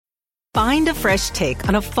Find a fresh take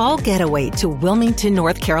on a fall getaway to Wilmington,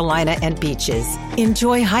 North Carolina and beaches.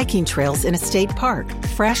 Enjoy hiking trails in a state park,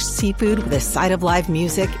 fresh seafood with a side of live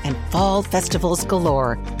music, and fall festivals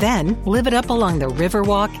galore. Then live it up along the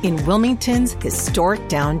Riverwalk in Wilmington's historic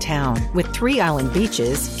downtown. With 3 island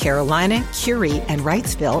beaches, Carolina, Curie, and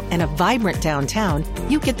Wrightsville, and a vibrant downtown,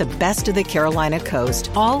 you get the best of the Carolina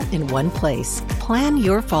coast all in one place. Plan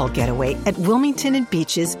your fall getaway at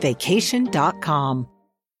WilmingtonandBeachesVacation.com.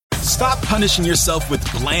 Stop punishing yourself with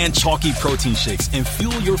bland, chalky protein shakes and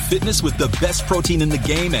fuel your fitness with the best protein in the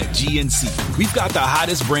game at GNC. We've got the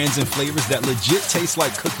hottest brands and flavors that legit taste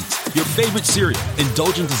like cookies, your favorite cereal,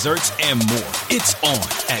 indulgent desserts, and more. It's on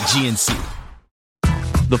at GNC.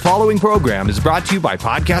 The following program is brought to you by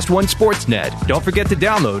Podcast One Sportsnet. Don't forget to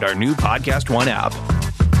download our new Podcast One app.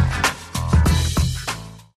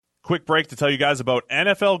 Quick break to tell you guys about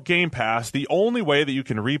NFL Game Pass, the only way that you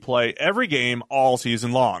can replay every game all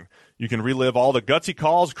season long. You can relive all the gutsy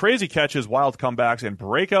calls, crazy catches, wild comebacks, and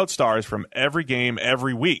breakout stars from every game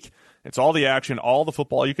every week. It's all the action, all the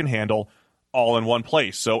football you can handle, all in one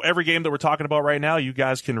place. So every game that we're talking about right now, you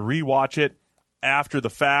guys can rewatch it after the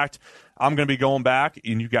fact. I'm going to be going back,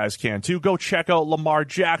 and you guys can too. Go check out Lamar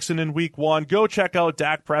Jackson in Week 1. Go check out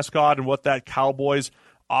Dak Prescott and what that Cowboys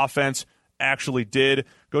offense actually did.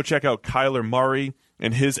 Go check out Kyler Murray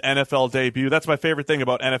in his NFL debut. That's my favorite thing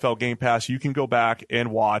about NFL Game Pass. You can go back and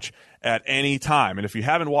watch at any time. And if you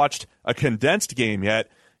haven't watched a condensed game yet,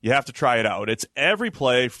 you have to try it out. It's every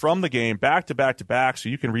play from the game back to back to back, so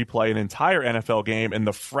you can replay an entire NFL game in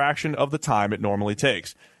the fraction of the time it normally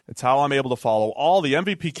takes. It's how I'm able to follow all the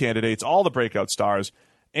MVP candidates, all the breakout stars,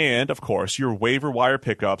 and, of course, your waiver wire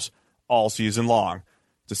pickups all season long.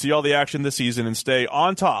 To see all the action this season and stay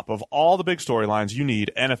on top of all the big storylines, you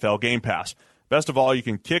need NFL Game Pass. Best of all, you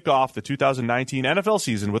can kick off the 2019 NFL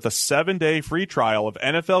season with a 7-day free trial of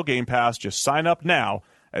NFL Game Pass. Just sign up now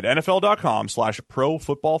at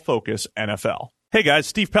NFL.com/ProFootballFocusNFL. Hey guys,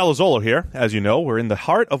 Steve Palazzolo here. As you know, we're in the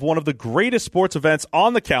heart of one of the greatest sports events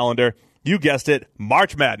on the calendar. You guessed it,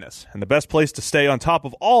 March Madness. And the best place to stay on top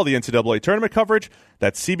of all the NCAA tournament coverage,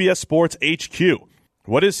 that's CBS Sports HQ.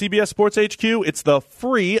 What is CBS Sports HQ? It's the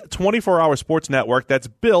free 24-hour sports network that's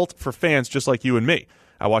built for fans just like you and me.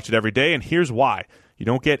 I watch it every day, and here's why. You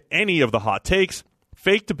don't get any of the hot takes,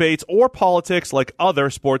 fake debates, or politics like other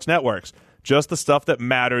sports networks. Just the stuff that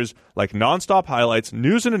matters, like nonstop highlights,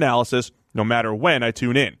 news, and analysis, no matter when I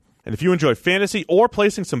tune in. And if you enjoy fantasy or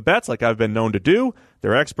placing some bets like I've been known to do,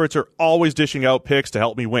 their experts are always dishing out picks to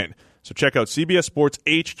help me win. So check out CBS Sports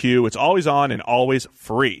HQ. It's always on and always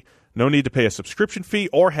free. No need to pay a subscription fee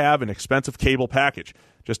or have an expensive cable package.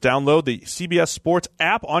 Just download the CBS Sports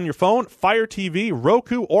app on your phone, Fire TV,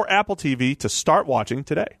 Roku, or Apple TV to start watching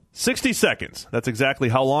today. 60 seconds. That's exactly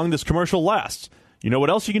how long this commercial lasts. You know what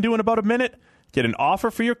else you can do in about a minute? Get an offer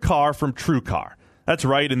for your car from TrueCar. That's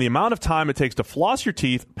right, in the amount of time it takes to floss your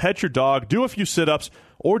teeth, pet your dog, do a few sit-ups,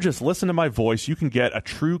 or just listen to my voice, you can get a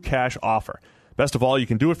true cash offer. Best of all, you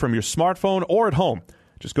can do it from your smartphone or at home.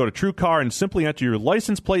 Just go to TrueCar and simply enter your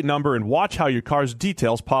license plate number and watch how your car's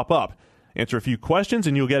details pop up. Answer a few questions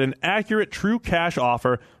and you'll get an accurate true cash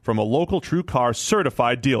offer from a local TrueCar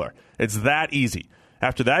certified dealer. It's that easy.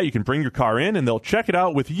 After that, you can bring your car in and they'll check it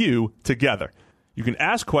out with you together. You can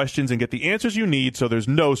ask questions and get the answers you need so there's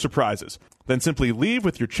no surprises. Then simply leave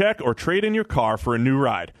with your check or trade in your car for a new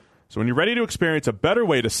ride. So when you're ready to experience a better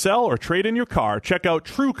way to sell or trade in your car, check out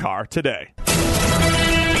TrueCar today.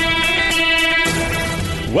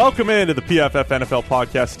 Welcome into the PFF NFL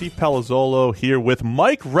podcast. Steve Palazzolo here with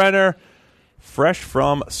Mike Renner, fresh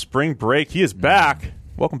from spring break. He is back.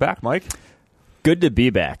 Welcome back, Mike. Good to be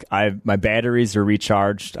back. My batteries are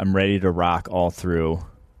recharged. I'm ready to rock all through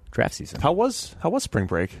draft season. How was spring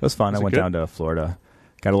break? It was fun. I went down to Florida.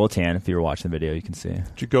 Got a little tan. If you were watching the video, you can see.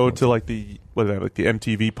 Did you go to like the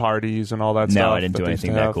MTV parties and all that stuff? No, I didn't do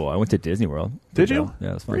anything that cool. I went to Disney World. Did you?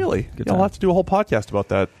 Yeah, it was fun. Really? I'll have to do a whole podcast about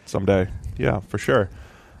that someday. Yeah, for sure.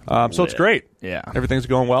 So it's great. Yeah. Everything's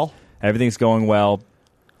going well? Everything's going well.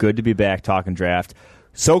 Good to be back talking draft.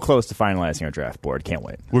 So close to finalizing our draft board. Can't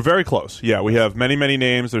wait. We're very close. Yeah, we have many, many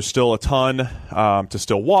names. There's still a ton to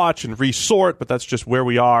still watch and resort, but that's just where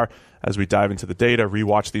we are as we dive into the data,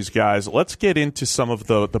 rewatch these guys. Let's get into some of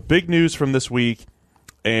the big news from this week.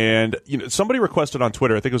 And somebody requested on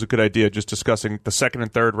Twitter, I think it was a good idea, just discussing the second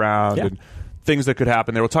and third round and things that could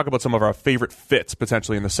happen there. We'll talk about some of our favorite fits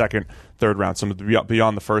potentially in the second, third round, some of the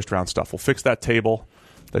beyond the first round stuff. We'll fix that table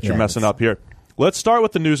that you're messing up here. Let's start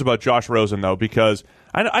with the news about Josh Rosen, though, because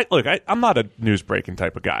I'm not a news-breaking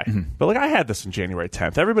type of guy, but I had this on January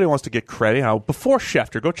 10th. Everybody wants to get credit. Before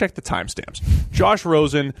Schefter, go check the timestamps. Josh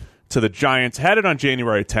Rosen to the Giants, had it on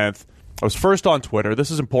January 10th. I was first on Twitter.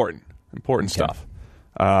 This is important stuff.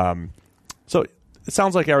 So it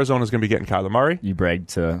sounds like Arizona's going to be getting Kyler Murray. You bragged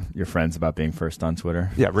to your friends about being first on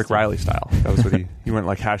Twitter. Yeah, Rick Riley style. That was what he went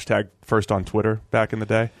like hashtag first on Twitter back in the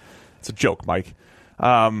day. It's a joke, Mike.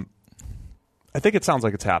 I think it sounds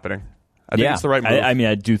like it's happening. I think it's the right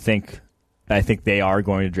move. I think they are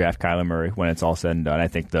going to draft Kyler Murray when it's all said and done. I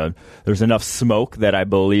think there's enough smoke that I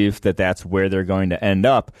believe that's where they're going to end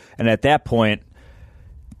up. And at that point,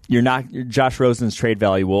 Josh Rosen's trade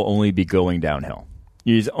value will only be going downhill.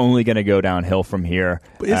 He's only going to go downhill from here.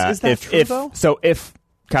 Is that true, though? So if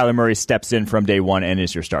Kyler Murray steps in from day one and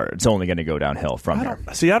is your starter, it's only going to go downhill from here.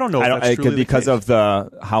 I don't know if that's truly because the case.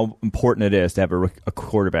 of how important it is to have a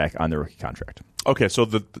quarterback on the rookie contract. Okay, so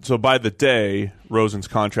by the day, Rosen's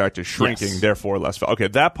contract is shrinking, Yes. therefore less. Okay,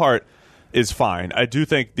 that part is fine. I do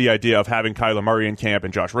think the idea of having Kyler Murray in camp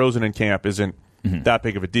and Josh Rosen in camp isn't that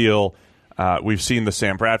big of a deal. We've seen the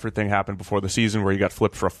Sam Bradford thing happen before the season where he got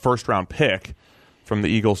flipped for a first-round pick from the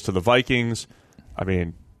Eagles to the Vikings. I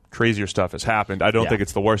mean, crazier stuff has happened. I don't think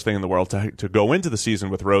it's the worst thing in the world to go into the season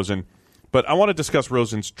with Rosen. But I want to discuss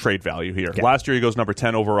Rosen's trade value here. Okay. Last year he goes number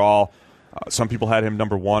 10 overall. Some people had him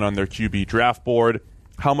number 1 on their QB draft board.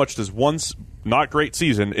 How much does one not great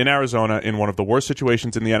season in Arizona in one of the worst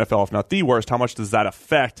situations in the NFL, if not the worst, how much does that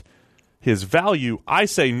affect his value? I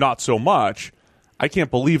say not so much. I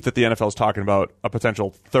can't believe that the NFL is talking about a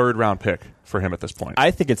potential third-round pick for him at this point.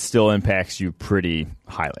 I think it still impacts you pretty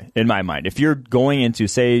highly, in my mind. If you're going into,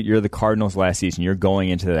 say, you're the Cardinals last season, you're going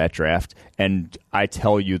into that draft, and I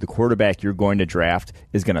tell you the quarterback you're going to draft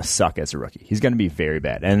is going to suck as a rookie. He's going to be very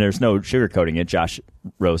bad. And there's no sugarcoating it. Josh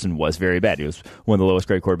Rosen was very bad. He was one of the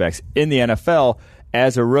lowest-grade quarterbacks in the NFL.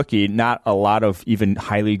 As a rookie, not a lot of even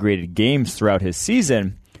highly graded games throughout his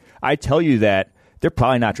season. I tell you that they're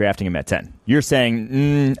probably not drafting him at 10. You're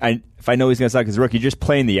saying, if I know he's going to suck as a rookie, just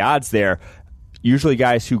playing the odds there. Usually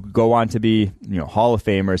guys who go on to be Hall of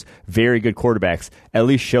Famers, very good quarterbacks, at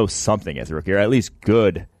least show something as a rookie, or at least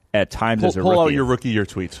good at times as a rookie. Pull out your rookie year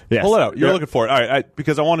tweets. Yes. Pull it out. You're looking for it. All right,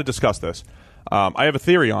 because I want to discuss this. I have a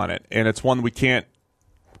theory on it, and it's one we can't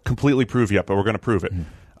completely prove yet, but we're going to prove it.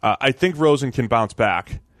 I think Rosen can bounce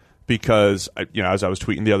back because, as I was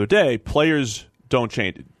tweeting the other day, players don't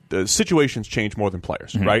change. The situations change more than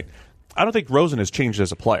players, right? I don't think Rosen has changed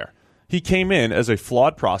as a player. He came in as a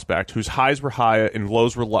flawed prospect whose highs were high and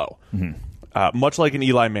lows were low. Much like an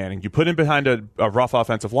Eli Manning. You put him behind a rough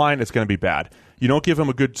offensive line, it's going to be bad. You don't give him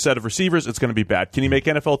a good set of receivers, it's going to be bad. Can he make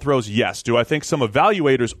NFL throws? Yes. Do I think some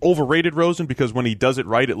evaluators overrated Rosen because when he does it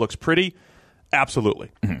right, it looks pretty?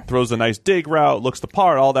 Absolutely. Throws a nice dig route, looks the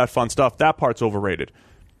part, all that fun stuff. That part's overrated.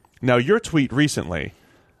 Now, your tweet recently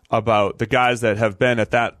about the guys that have been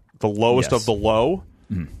at the lowest of the low,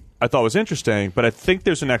 I thought was interesting, but I think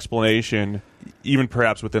there's an explanation, even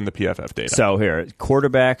perhaps within the PFF data. So here,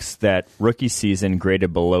 quarterbacks that rookie season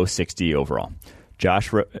graded below 60 overall.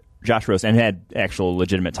 Josh Rosen, and had actual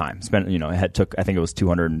legitimate time. Spent, took, I think it was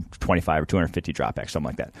 225 or 250 dropbacks, something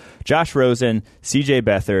like that. Josh Rosen, C.J.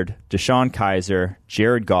 Beathard, Deshaun Kaiser,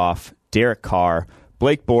 Jared Goff, Derek Carr,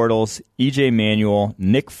 Blake Bortles, E.J. Manuel,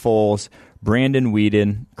 Nick Foles, Brandon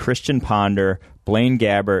Weeden, Christian Ponder, Blaine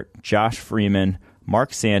Gabbert, Josh Freeman,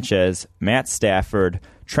 Mark Sanchez, Matt Stafford,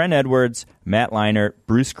 Trent Edwards, Matt Leinart,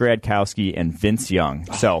 Bruce Gradkowski, and Vince Young.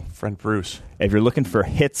 So, friend Bruce, if you're looking for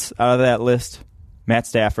hits out of that list, Matt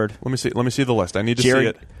Stafford. Let me see the list. I need to see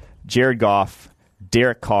it. Jared Goff,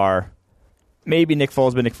 Derek Carr, maybe Nick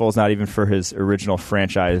Foles, but Nick Foles not even for his original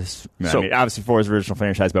franchise. Obviously for his original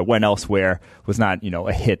franchise, but went elsewhere, was not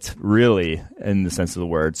a hit really in the sense of the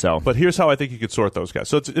word. So, but here's how I think you could sort those guys.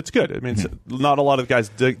 So it's good. I mean, not a lot of guys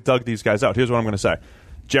dug these guys out. Here's what I'm going to say: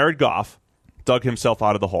 Jared Goff dug himself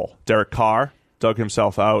out of the hole. Derek Carr dug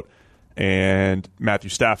himself out, and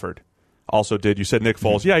Matthew Stafford also did. You said Nick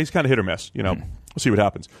Foles. Yeah, he's kind of hit or miss. We'll see what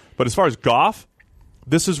happens. But as far as Goff,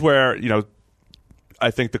 this is where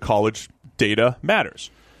I think the college data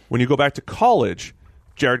matters. When you go back to college,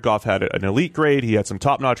 Jared Goff had an elite grade. He had some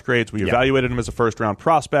top-notch grades. We evaluated him as a first-round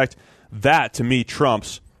prospect. That, to me,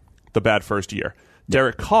 trumps the bad first year.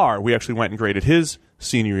 Derek Carr, we actually went and graded his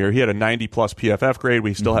senior year. He had a 90-plus PFF grade.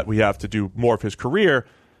 We still we have to do more of his career.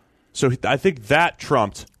 So I think that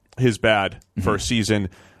trumped his bad first season.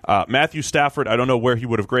 Matthew Stafford, I don't know where he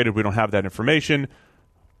would have graded. We don't have that information.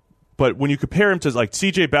 But when you compare him to, like,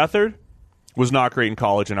 C.J. Beathard, was not great in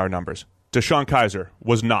college in our numbers. Deshaun Kaiser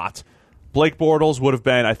was not. Blake Bortles would have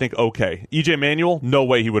been, I think, okay. E.J. Manuel, no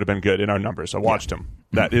way he would have been good in our numbers. I watched him.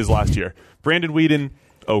 That is last year. Brandon Weeden,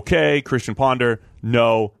 okay. Christian Ponder,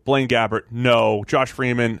 no. Blaine Gabbert, no. Josh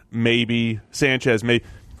Freeman, maybe. Sanchez, maybe.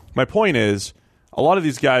 My point is, a lot of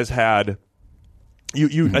these guys had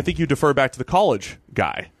I think you defer back to the college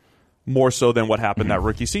guy more so than what happened that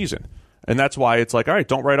rookie season. And that's why it's like, all right,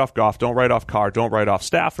 don't write off Goff, don't write off Carr, don't write off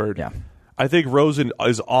Stafford. Yeah. I think Rosen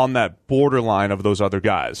is on that borderline of those other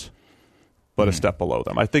guys, but a step below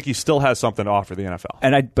them. I think he still has something to offer the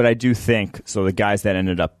NFL. But I do think, so the guys that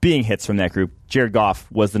ended up being hits from that group, Jared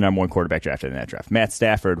Goff was the number one quarterback drafted in that draft. Matt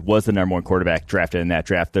Stafford was the number one quarterback drafted in that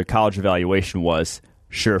draft. Their college evaluation was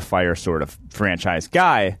surefire sort of franchise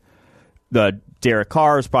guy. The Derek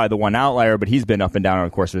Carr is probably the one outlier, but he's been up and down over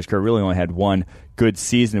the course of his career. Really only had one good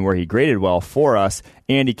season where he graded well for us,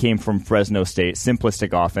 and he came from Fresno State.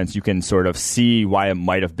 Simplistic offense. You can sort of see why it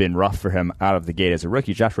might have been rough for him out of the gate as a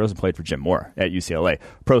rookie. Josh Rosen played for Jim Moore at UCLA.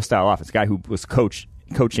 Pro-style offense. Guy who was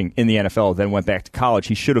coaching in the NFL, then went back to college.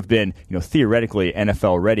 He should have been, theoretically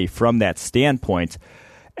NFL ready from that standpoint.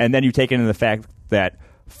 And then you take into the fact that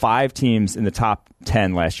 5 teams in the top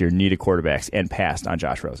 10 last year needed quarterbacks and passed on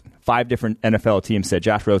Josh Rosen. 5 different NFL teams said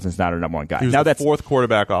Josh Rosen's not our number one guy. He was now that's fourth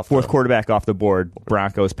quarterback off the board.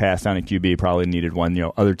 Broncos passed on a QB, probably needed one.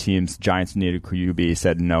 Other teams, Giants needed QB,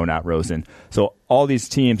 said no, not Rosen. So all these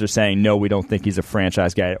teams are saying no, we don't think he's a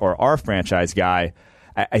franchise guy or our franchise guy.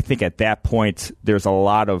 I think at that point there's a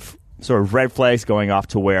lot of sort of red flags going off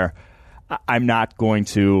to where I'm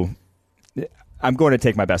going to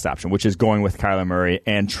take my best option, which is going with Kyler Murray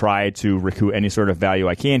and try to recoup any sort of value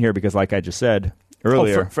I can here because, like I just said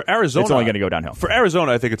earlier, for Arizona, it's only going to go downhill. For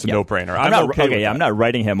Arizona, I think it's a no-brainer. I'm not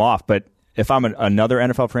writing him off, but if I'm another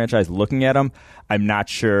NFL franchise looking at him, I'm not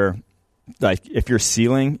sure. Like, if your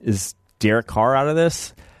ceiling is Derek Carr out of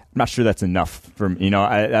this, I'm not sure that's enough for me.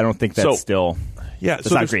 I don't think that's still. Yeah,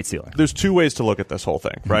 it's not a great ceiling. There's 2 ways to look at this whole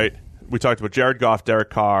thing, right? We talked about Jared Goff, Derek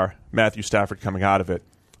Carr, Matthew Stafford coming out of it.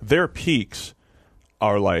 Their peaks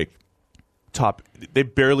are like they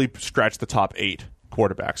barely scratch the top 8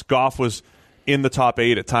 quarterbacks. Goff was in the top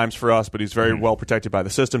 8 at times for us, but he's very well protected by the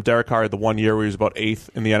system. Derek Carr had the 1 year where he was about 8th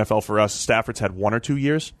in the NFL for us. Stafford's had 1 or 2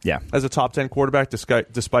 years as a top 10 quarterback,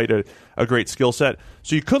 despite a great skill set.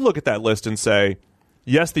 So you could look at that list and say,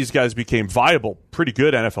 yes, these guys became viable, pretty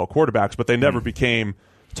good NFL quarterbacks, but they never became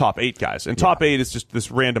top 8 guys. And top 8 is just this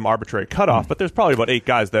random arbitrary cutoff, but there's probably about 8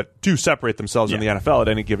 guys that do separate themselves in the NFL at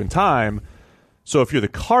any given time. So if you're the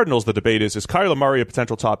Cardinals, the debate is Kyler Murray a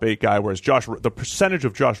potential top 8 guy, whereas the percentage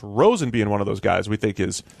of Josh Rosen being one of those guys we think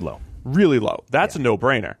is low, really low. That's a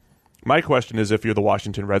no-brainer. My question is, if you're the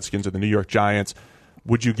Washington Redskins or the New York Giants,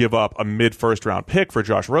 would you give up a mid-first round pick for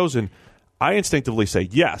Josh Rosen? I instinctively say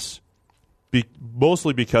yes,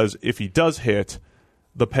 mostly because if he does hit,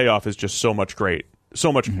 the payoff is just so much greater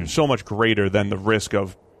than the risk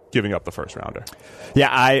of giving up the first rounder.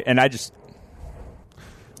 Yeah,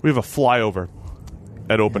 we have a flyover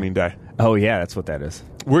at opening day. Oh, yeah, that's what that is.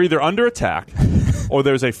 We're either under attack or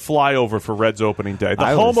there's a flyover for Reds opening day.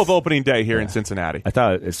 The home of opening day here in Cincinnati. I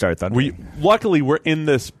thought it started thundering. Luckily, we're in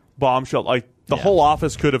this bombshell. Like, the whole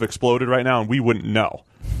office could have exploded right now, and we wouldn't know.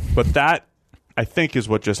 But that, I think, is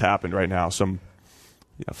what just happened right now. Some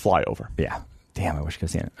flyover. Yeah. Damn, I wish I could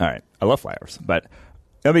have seen it. All right. I love flyovers. But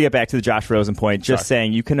let me get back to the Josh Rosen point. Just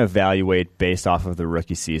saying you can evaluate based off of the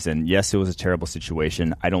rookie season. Yes, it was a terrible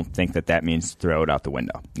situation. I don't think that means throw it out the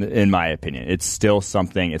window, in my opinion. It's still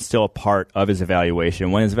something. It's still a part of his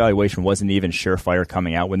evaluation. When his evaluation wasn't even surefire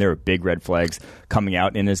coming out, when there were big red flags coming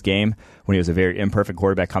out in his game, when he was a very imperfect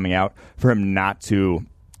quarterback coming out, for him not to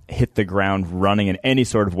hit the ground running in any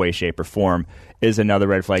sort of way, shape, or form is another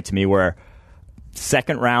red flag to me where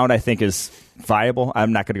second round, I think, is viable.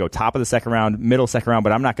 I'm not going to go top of the second round, middle second round,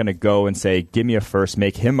 but I'm not going to go and say, give me a first,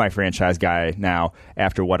 make him my franchise guy now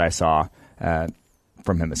after what I saw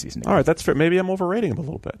from him this season. All right, that's fair. Maybe I'm overrating him a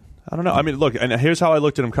little bit. I don't know. I mean, look, and here's how I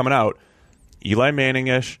looked at him coming out. Eli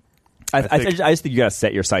Manning-ish. I just think you got to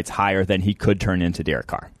set your sights higher than he could turn into Derek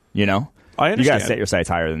Carr. I understand. You got to set your sights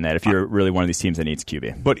higher than that if you're really one of these teams that needs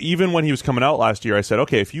QB. But even when he was coming out last year, I said,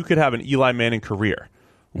 okay, if you could have an Eli Manning career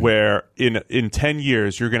where in 10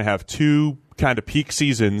 years you're going to have 2 kind of peak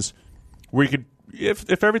seasons where you could,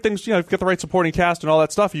 if everything's, if you've got the right supporting cast and all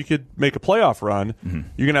that stuff, you could make a playoff run.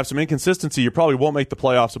 You're going to have some inconsistency. You probably won't make the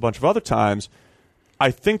playoffs a bunch of other times. I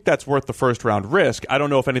think that's worth the first round risk. I don't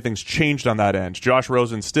know if anything's changed on that end. Josh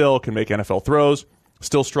Rosen still can make NFL throws,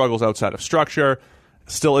 still struggles outside of structure,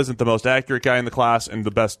 still isn't the most accurate guy in the class and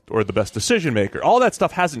the best decision maker. All that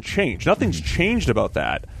stuff hasn't changed. Nothing's changed about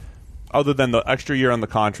that other than the extra year on the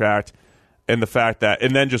contract and the fact that,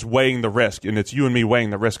 and then just weighing the risk, and it's you and me weighing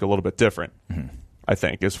the risk a little bit different, I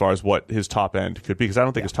think, as far as what his top end could be, because I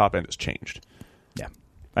don't think his top end has changed. Yeah,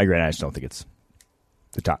 I agree. I just don't think it's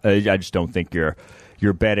the top. I just don't think you're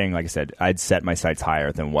betting, like I said, I'd set my sights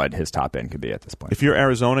higher than what his top end could be at this point. If you're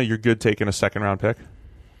Arizona, you're good taking a second round pick,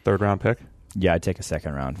 third round pick? Yeah, I'd take a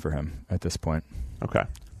second round for him at this point. Okay.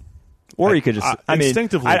 Or you could just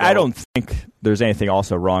instinctively. I don't think there's anything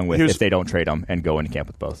also wrong with if they don't trade him and go into camp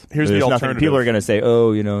with both. Here's the alternative. People are going to say,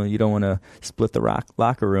 "Oh, you don't want to split the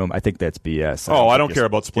locker room." I think that's BS. I don't care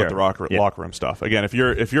about split the locker room stuff. Again, if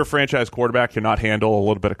your franchise quarterback cannot handle a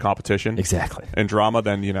little bit of competition, exactly, and drama,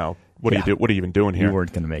 then what do you do? What are you even doing here? You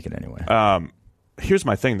weren't going to make it anyway. Here's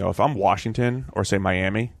my thing though: if I'm Washington or say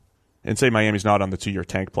Miami, and say Miami's not on the 2-year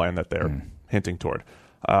tank plan that they're hinting toward,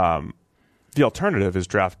 the alternative is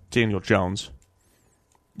draft Daniel Jones.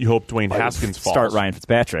 You hope Dwayne Haskins falls. Start Ryan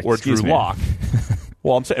Fitzpatrick. Or Drew Lock.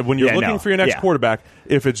 Well, I'm saying when you're looking for your next quarterback,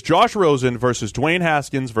 if it's Josh Rosen versus Dwayne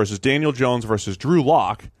Haskins versus Daniel Jones versus Drew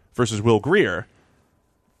Lock versus Will Grier,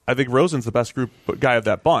 I think Rosen's the best guy of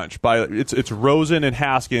that bunch. It's Rosen and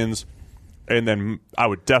Haskins, and then I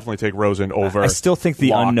would definitely take Rosen over. I still think the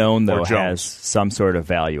Lock unknown though Jones. has some sort of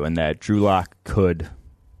value in that Drew Lock could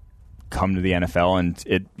come to the NFL and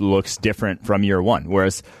it looks different from year one,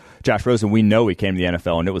 whereas Josh Rosen, we know he came to the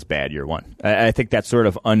NFL and it was bad year one. I think that sort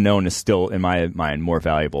of unknown is still, in my mind, more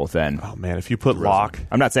valuable than. Oh man, if you put Rosen. Locke,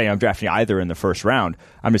 I'm not saying I'm drafting either in the first round.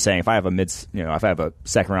 I'm just saying if I have a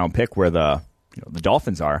second round pick where the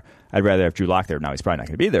Dolphins are, I'd rather have Drew Lock there. Now he's probably not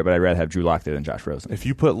going to be there, but I'd rather have Drew Lock there than Josh Rosen. If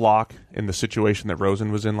you put Locke in the situation that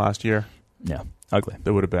Rosen was in last year, ugly.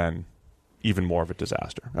 That would have been even more of a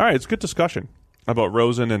disaster. All right, it's good discussion about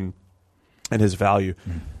Rosen and his value.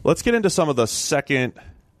 Mm-hmm. Let's get into some of the second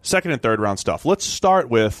and third round stuff. Let's start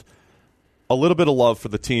with a little bit of love for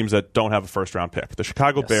the teams that don't have a first round pick. The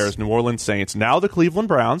Chicago Bears, New Orleans Saints, now the Cleveland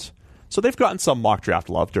Browns. So they've gotten some mock draft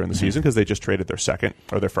love during the season because they just traded their second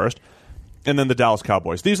or their first. And then the Dallas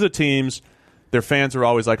Cowboys. These are the teams, their fans are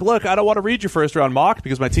always like, look, I don't want to read your first round mock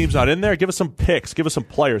because my team's not in there. Give us some picks. Give us some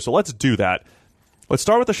players. So let's do that. Let's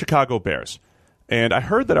start with the Chicago Bears. And I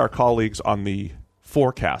heard that our colleagues on the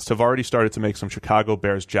forecast have already started to make some Chicago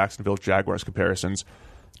Bears, Jacksonville Jaguars comparisons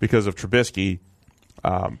because of Trubisky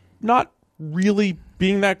not really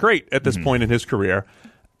being that great at this point in his career.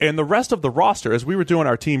 And the rest of the roster, as we were doing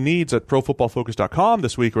our team needs at ProFootballFocus.com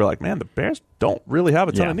this week, we're like, man, the Bears don't really have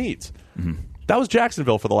a ton of needs. Mm-hmm. That was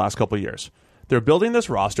Jacksonville for the last couple of years. They're building this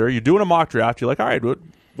roster. You're doing a mock draft. You're like, all right,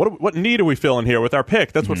 what need are we filling here with our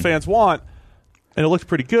pick? That's what fans want. And it looked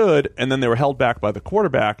pretty good. And then they were held back by the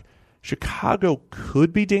quarterback. Chicago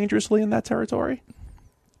could be dangerously in that territory.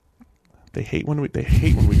 They hate when we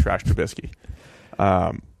trash Trubisky.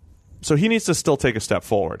 So he needs to still take a step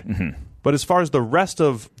forward. Mm-hmm. But as far as the rest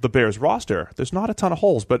of the Bears roster, there's not a ton of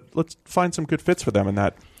holes, but let's find some good fits for them in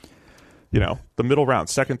that, the middle round,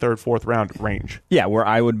 second, third, fourth round range. Yeah, where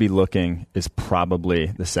I would be looking is probably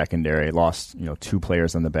the secondary. Lost, 2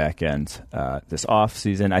 players on the back end this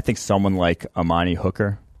offseason. I think someone like Amani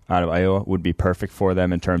Hooker out of Iowa would be perfect for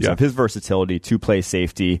them in terms of his versatility to play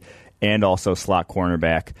safety and also slot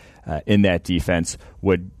cornerback in that defense,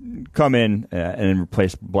 would come in and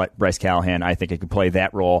replace Bryce Callahan. I think it could play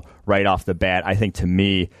that role right off the bat. I think, to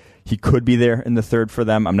me, he could be there in the third for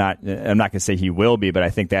them. I'm not going to say he will be, but I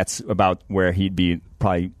think that's about where he'd be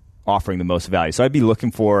probably offering the most value. So I'd be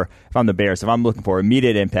looking for, if I'm the Bears,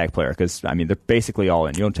 immediate impact player, because, they're basically all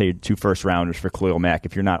in. You don't take 2 first-rounders for Khalil Mack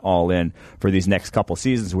if you're not all in for these next couple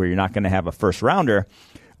seasons where you're not going to have a first-rounder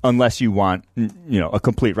unless you want, a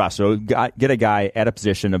complete roster. So get a guy at a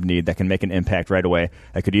position of need that can make an impact right away.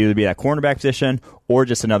 That could either be that cornerback position or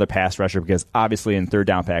just another pass rusher, because obviously in third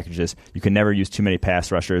down packages, you can never use too many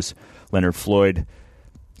pass rushers. Leonard Floyd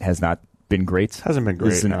has not been great. Hasn't been great.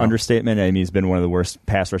 This is an understatement. He's been one of the worst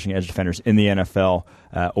pass rushing edge defenders in the NFL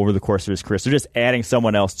over the course of his career. So just adding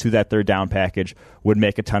someone else to that third down package would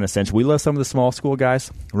make a ton of sense. We love some of the small school guys.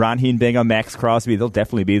 Ronheen Bingham, Max Crosby, they'll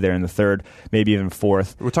definitely be there in the third, maybe even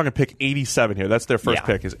fourth. We're talking pick 87 here. That's their first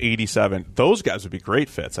pick is 87. Those guys would be great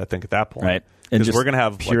fits, I think, at that point. Right. Because we're going to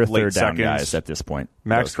have pure late third down seconds guys at this point.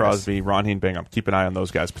 Max Crosby, Ronheen Bingham. Keep an eye on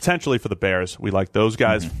those guys. Potentially for the Bears. We like those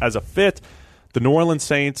guys as a fit. The New Orleans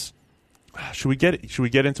Saints, should we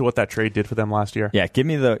get into what that trade did for them last year? Yeah, give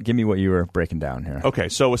me what you were breaking down here. Okay,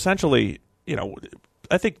 so essentially,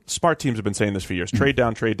 I think smart teams have been saying this for years. Trade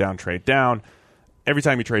down, trade down, trade down. Every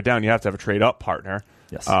time you trade down, you have to have a trade up partner.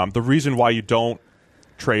 Yes. The reason why you don't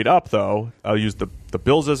trade up, though, I'll use the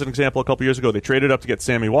Bills as an example. A couple years ago, they traded up to get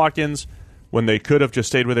Sammy Watkins when they could have just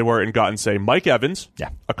stayed where they were and gotten, say, Mike Evans,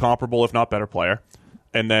 a comparable, if not better player.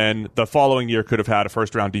 And then the following year could have had a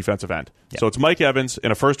first-round defensive end. Yep. So it's Mike Evans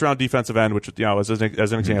and a first-round defensive end, which, as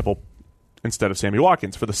an example, instead of Sammy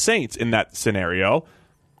Watkins. For the Saints, in that scenario,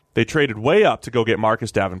 they traded way up to go get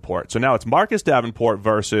Marcus Davenport. So now it's Marcus Davenport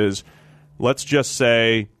versus, let's just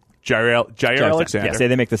say, Jair Alexander. Yeah, say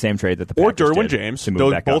they make the same trade that the Packers or Derwin did James.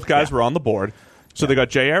 Both guys were on the board. So they got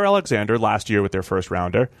Jair Alexander last year with their first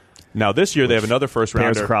rounder. Now this year they have another first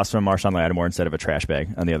rounder. Pairs across from Marshawn Lattimore instead of a trash bag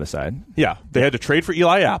on the other side. Yeah, they had to trade for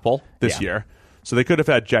Eli Apple this year. So they could have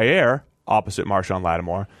had Jair opposite Marshawn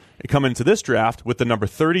Lattimore and come into this draft with the number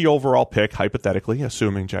 30 overall pick, hypothetically,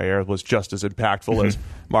 assuming Jair was just as impactful as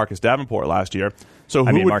Marcus Davenport last year. So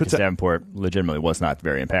Marcus Davenport legitimately was not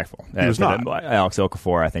very impactful. He was not. Alex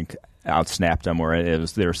Okafor, I think, outsnapped him, or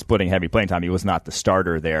they were splitting heavy playing time. He was not the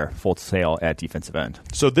starter there, full sail at defensive end.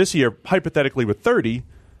 So this year, hypothetically with 30,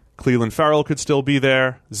 Cleveland Farrell could still be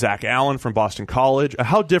there. Zach Allen from Boston College.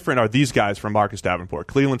 How different are these guys from Marcus Davenport?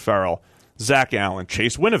 Cleveland Farrell, Zach Allen,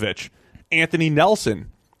 Chase Winovich, Anthony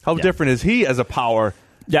Nelson. How different is he as a power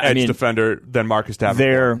edge defender than Marcus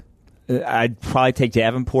Davenport? I'd probably take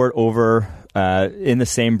Davenport over in the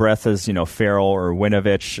same breath as Farrell or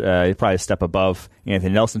Winovich. He'd probably a step above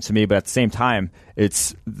Anthony Nelson to me, but at the same time,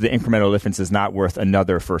 it's the incremental difference is not worth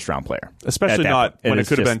another first-round player. Especially not when it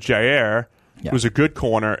could have been Jair, who's a good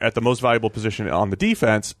corner at the most valuable position on the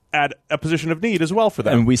defense, at a position of need as well for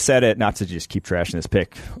them. And we said it, not to just keep trashing this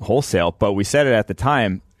pick wholesale, but we said it at the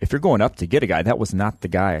time, if you're going up to get a guy, that was not the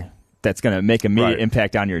guy that's going to make immediate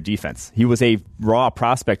impact on your defense. He was a raw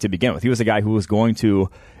prospect to begin with. He was a guy who was going to,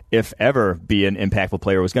 if ever, be an impactful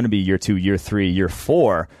player. It was going to be year 2, year 3, year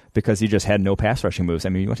 4, because he just had no pass rushing moves. I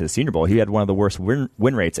mean, he went to the Senior Bowl. He had one of the worst win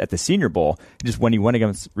rates at the Senior Bowl. Just when he went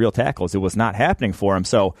against real tackles, it was not happening for him.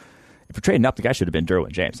 So if you're trading up, the guy should have been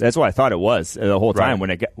Derwin James. That's what I thought it was the whole time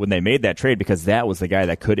when they made that trade, because that was the guy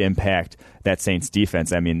that could impact that Saints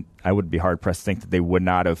defense. I mean, I would be hard-pressed to think that they would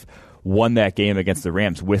not have won that game against the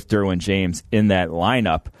Rams with Derwin James in that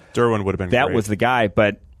lineup. Derwin would have been That great. was the guy,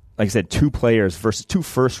 but like I said, 2 players versus 2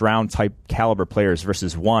 first-round type caliber players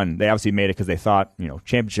versus 1. They obviously made it because they thought,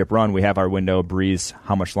 championship run, we have our window. Breeze,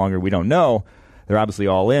 how much longer, we don't know. They're obviously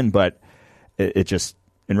all in, but it just,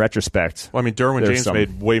 in retrospect... Well, I mean, Derwin James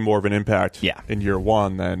made way more of an impact in year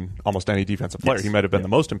 1 than almost any defensive player. He might have been the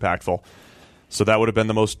most impactful. So that would have been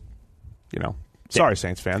the most, sorry,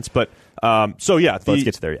 Saints fans. But, let's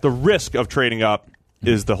get to there, the risk of trading up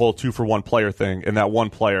is the whole 2-for-1 player thing, and that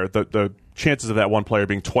one player, the chances of that one player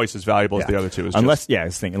being twice as valuable as the other two is unless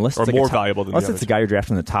it's more valuable than unless the it's other the guy you're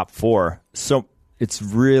drafting in the top 4. So it's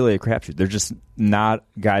really a crapshoot. They're just not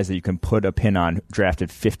guys that you can put a pin on drafted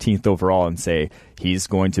 15th overall and say he's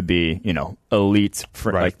going to be elite.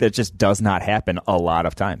 Like that just does not happen a lot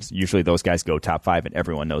of times. Usually those guys go top 5 and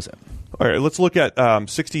everyone knows it. All right, let's look at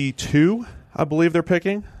 62. I believe they're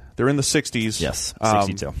picking. They're in the 60s. Yes,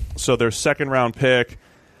 62. So their second-round pick.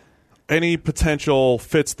 Any potential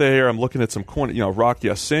fits there? I'm looking at some corner, Rock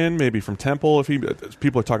Ya-Sin, maybe from Temple. If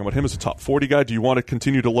people are talking about him as a top 40 guy, do you want to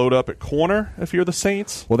continue to load up at corner if you're the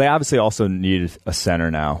Saints? Well, they obviously also need a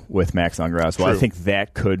center now with Max Unger as well. True. I think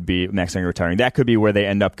that could be Max Unger retiring. That could be where they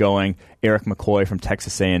end up going. Eric McCoy from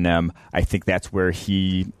Texas A&M. I think that's where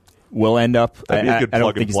he will end up. That'd be a good I don't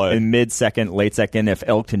plug think and play. he's in mid-second, late-second. If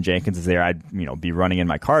Elgton Jenkins is there, I'd be running in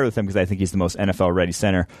my car with him because I think he's the most NFL-ready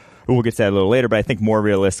center. We'll get to that a little later, but I think more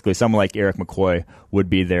realistically, someone like Eric McCoy would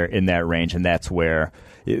be there in that range, and that's where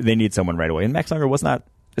they need someone right away. And Max Unger was not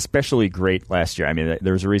especially great last year. I mean,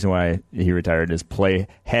 there was a reason why he retired. His play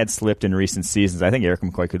had slipped in recent seasons. I think Eric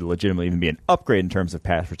McCoy could legitimately even be an upgrade in terms of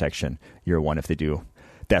pass protection year 1 if they do.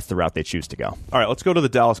 That's the route they choose to go. All right, let's go to the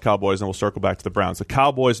Dallas Cowboys, and we'll circle back to the Browns. The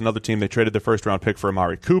Cowboys, another team, they traded their first-round pick for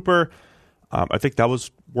Amari Cooper. I think that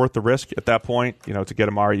was worth the risk at that point, to get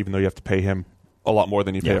Amari, even though you have to pay him a lot more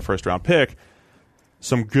than you pay a first-round pick.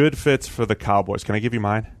 Some good fits for the Cowboys. Can I give you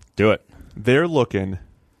mine? Do it. They're looking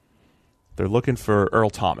for Earl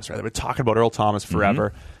Thomas, right? They've been talking about Earl Thomas forever.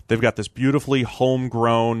 Mm-hmm. They've got this beautifully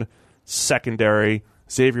homegrown secondary.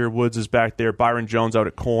 Xavier Woods is back there. Byron Jones out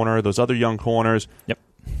at corner. Those other young corners. Yep.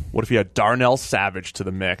 What if you had Darnell Savage to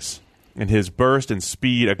the mix? And his burst and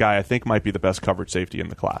speed, a guy I think might be the best coverage safety in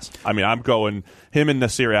the class. I mean, I'm going him and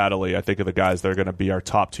Nasir Adderley, I think, are the guys that are going to be our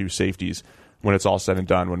top 2 safeties when it's all said and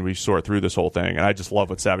done, when we sort through this whole thing. And I just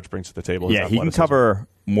love what Savage brings to the table. Yeah, he can cover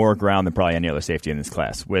more ground than probably any other safety in this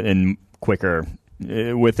class, and quicker,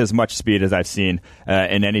 with as much speed as I've seen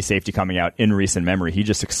in any safety coming out in recent memory. He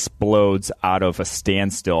just explodes out of a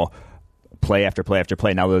standstill, play after play after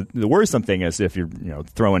play. Now, the worrisome thing is if you're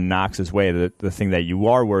throwing Knox's way, the thing that you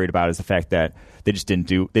are worried about is the fact that they just didn't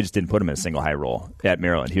put him in a single high roll at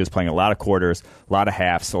Maryland. He was playing a lot of quarters, a lot of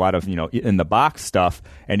halves, a lot of in the box stuff,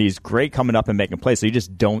 and he's great coming up and making plays. So you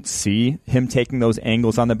just don't see him taking those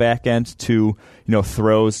angles on the back end to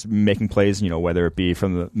throws, making plays, whether it be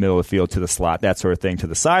from the middle of the field to the slot, that sort of thing, to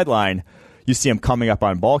the sideline. You see him coming up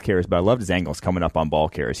on ball carriers, but I loved his angles coming up on ball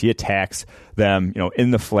carriers. He attacks them, in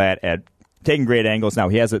the flat at taking great angles. Now,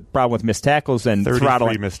 he has a problem with missed tackles and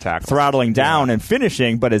throttling down and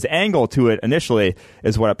finishing, but his angle to it initially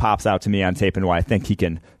is what it pops out to me on tape and why I think he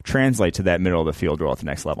can translate to that middle of the field role at the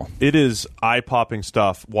next level. It is eye-popping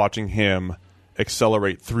stuff watching him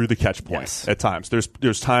accelerate through the catch point at times.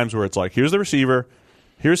 There's times where it's like, here's the receiver,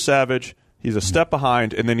 here's Savage, he's a step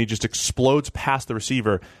behind, and then he just explodes past the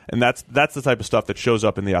receiver, and that's the type of stuff that shows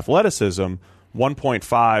up in the athleticism.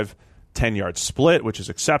 1.5, 10-yard split, which is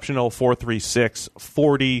exceptional, 4.36,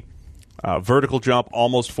 40, vertical jump,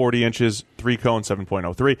 almost 40 inches, 3-cone,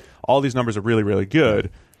 7.03. All these numbers are really, really good.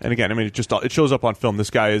 And again, I mean, it shows up on film. This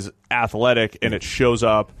guy is athletic, and it shows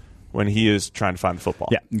up when he is trying to find the football.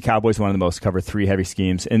 Yeah, the Cowboys one of the most cover 3 heavy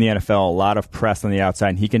schemes in the NFL. A lot of press on the outside,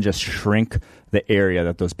 and he can just shrink the area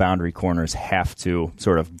that those boundary corners have to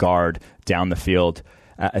sort of guard down the field.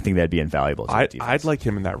 I think that'd be invaluable to the defense. I'd like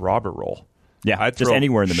him in that robber role. Yeah, I'd just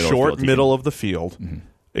anywhere in the middle short of the field. middle of the field.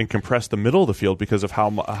 And compress the middle of the field because of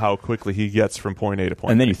how quickly he gets from point A to point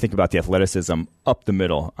B. And then you think about the athleticism up the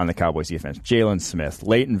middle on the Cowboys defense. Jalen Smith,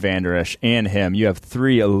 Leighton Vander Esch, and him. You have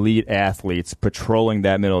 3 elite athletes patrolling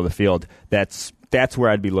that middle of the field. That's where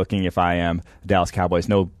I'd be looking if I am the Dallas Cowboys.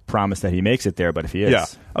 No promise that he makes it there, but if he is. Yeah,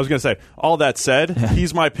 I was going to say, all that said,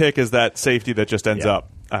 he's my pick as that safety that just ended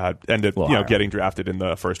getting drafted in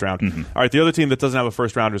the first round. All right, the other team that doesn't have a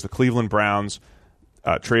first rounder is the Cleveland Browns.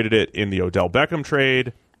 Traded it in the Odell Beckham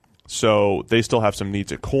trade, so they still have some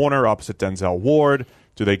needs at corner opposite Denzel Ward.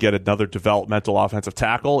 Do they get another developmental offensive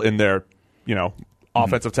tackle in their,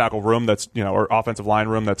 offensive tackle room or offensive line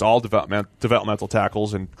room that's all developmental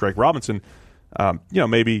tackles and Greg Robinson?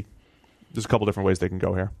 Maybe there's a couple different ways they can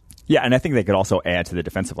go here. Yeah, and I think they could also add to the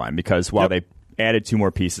defensive line because while they added 2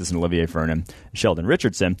 more pieces in Olivier Vernon and Sheldon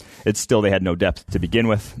Richardson, it's still they had no depth to begin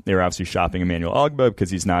with. They were obviously shopping Emmanuel Ogbah because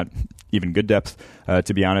he's not even good depth,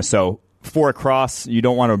 to be honest. So for a cross, you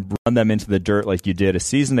don't want to run them into the dirt like you did a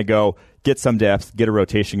season ago. Get some depth, get a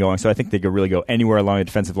rotation going. So I think they could really go anywhere along the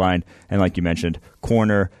defensive line. And like you mentioned,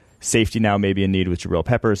 corner, safety now maybe in need with Jabril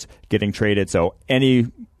Peppers getting traded. So any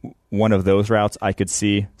one of those routes I could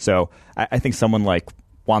see. So I think someone like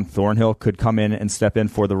Juan Thornhill could come in and step in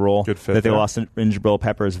for the role that they lost in Jabril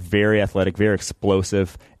Peppers. Very athletic, very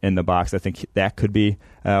explosive in the box. I think that could be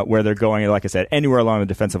where they're going. And like I said, anywhere along the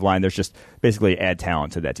defensive line, there's just basically add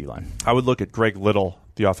talent to that D-line. I would look at Greg Little,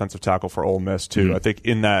 the offensive tackle for Ole Miss, too. I think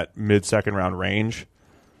in that mid-second round range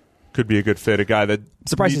could be a good fit. A guy that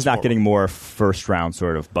surprised he's not getting more first-round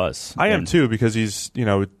sort of buzz. I am, too, because he's,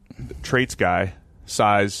 traits guy,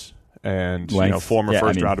 size, and former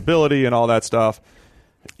first-round ability and all that stuff.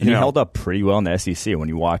 And he held up pretty well in the SEC when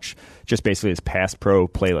you watch just basically his pass pro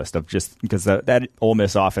playlist of just because that Ole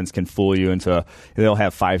Miss offense can fool you into they'll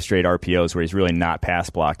have 5 straight RPOs where he's really not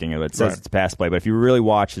pass blocking. It says it's pass play, but if you really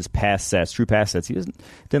watch his pass sets, true pass sets, he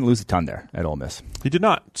didn't lose a ton there at Ole Miss. He did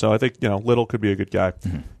not. So I think Little could be a good guy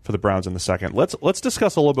for the Browns in the second. Let's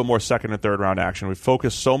discuss a little bit more second and third round action. We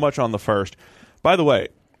focused so much on the first. By the way,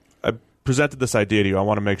 I presented this idea to you. I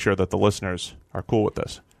want to make sure that the listeners are cool with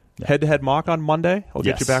this. Head-to-head mock on Monday. I'll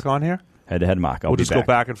get you back on here. Head-to-head mock. We'll just go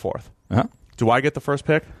back and forth. Do I get the first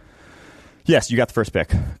pick? Yes, you got the first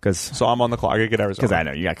pick. So I'm on the clock. I get Arizona. Because I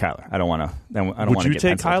know you got Kyler. I don't want to. Would you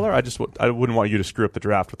take Kyler? I wouldn't want you to screw up the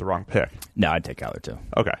draft with the wrong pick. No, I'd take Kyler too.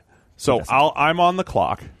 Okay. So I'm on the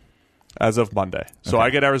clock as of Monday. So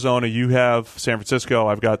I get Arizona. You have San Francisco.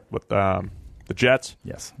 I've got the Jets.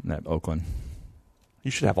 Yes, and Oakland.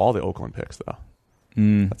 You should have all the Oakland picks though.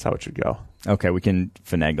 That's how it should go. Okay, we can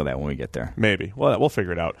finagle that when we get there. Maybe. Well, we'll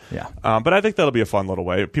figure it out. Yeah. But I think that'll be a fun little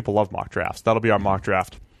way. People love mock drafts. That'll be our mock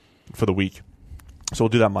draft for the week. So we'll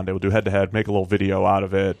do that Monday. We'll do head-to-head, make a little video out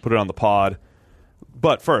of it, put it on the pod.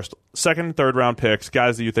 But first, second and third round picks,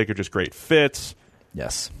 guys that you think are just great fits.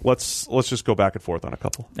 Yes. Let's just go back and forth on a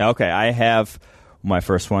couple. Okay, I have my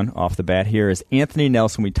first one off the bat here is Anthony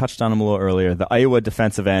Nelson. We touched on him a little earlier. The Iowa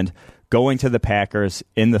defensive end going to the Packers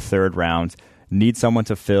in the third round. Need someone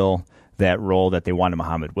to fill that role that they wanted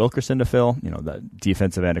Muhammad Wilkerson to fill, the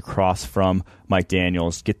defensive end across from Mike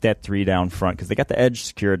Daniels, get that 3 down front because they got the edge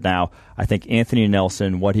secured now. I think Anthony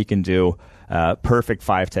Nelson, what he can do, perfect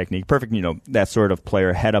 5 technique, perfect, that sort of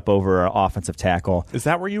player, head up over an offensive tackle. Is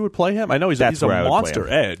that where you would play him? I know he's a monster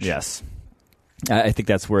edge. Yes. I think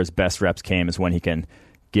that's where his best reps came is when he can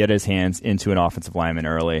get his hands into an offensive lineman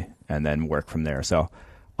early and then work from there. So,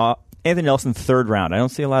 Anthony Nelson, third round. I don't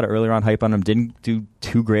see a lot of early round hype on him. Didn't do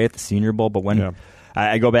too great at the Senior Bowl, but when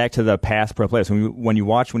I go back to the pass pro players, when you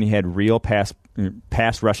watch when he had real pass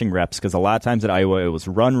rushing reps, because a lot of times at Iowa it was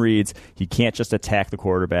run reads. He can't just attack the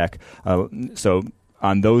quarterback. So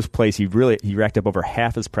on those plays, he racked up over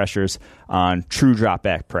half his pressures on true drop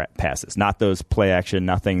back passes, not those play action,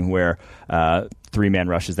 nothing where 3-man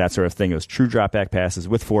rushes, that sort of thing. It was true drop back passes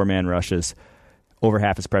with 4-man rushes. Over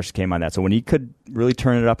half his pressures came on that. So when he could really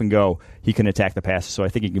turn it up and go, he can attack the passes. So I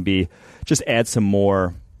think he can just add some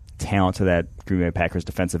more talent to that Green Bay Packers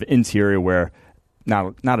defensive interior where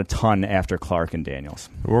not a ton after Clark and Daniels.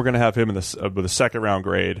 We're going to have him in with a second-round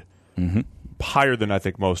grade, higher than I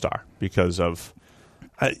think most are, because of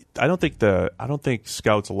I don't think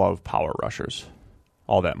scouts love power rushers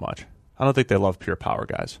all that much. I don't think they love pure power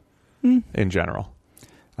guys in general.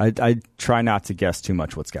 I try not to guess too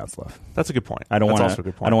much what scouts love. That's a good point. I don't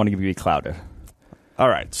want to be clouded. All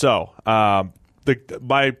right, so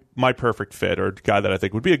my perfect fit, or guy that I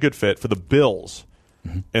think would be a good fit for the Bills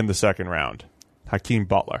in the second round, Hakeem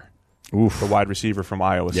Butler, the wide receiver from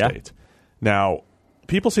Iowa State. Now,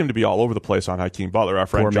 people seem to be all over the place on Hakeem Butler. Our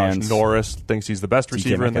friend Josh Norris thinks he's the best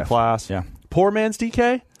receiver in the class. Yeah. Poor man's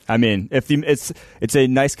DK? I mean, it's a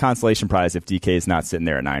nice consolation prize if DK is not sitting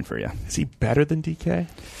there at 9 for you. Is he better than DK?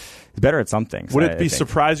 He's better at some things. Would it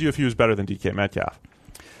surprise you if he was better than DK Metcalf?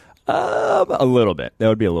 A little bit. That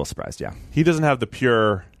would be a little surprised, yeah. He doesn't have the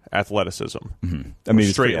pure athleticism. I mean,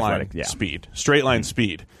 straight line speed. Straight line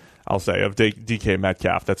speed, I'll say, of DK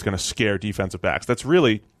Metcalf that's going to scare defensive backs. That's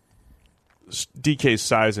really DK's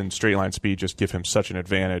size and straight line speed just give him such an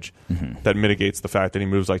advantage that mitigates the fact that he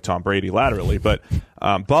moves like Tom Brady laterally. But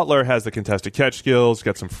Butler has the contested catch skills,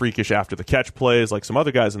 got some freakish after the catch plays like some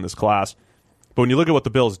other guys in this class. But when you look at what the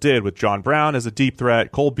Bills did with John Brown as a deep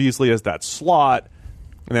threat, Cole Beasley as that slot,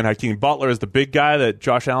 and then Hakeem Butler as the big guy that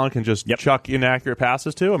Josh Allen can just chuck inaccurate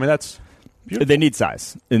passes to, I mean, that's beautiful. They need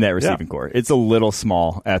size in that receiving core. It's a little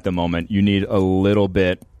small at the moment. You need a little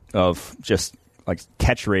bit of just like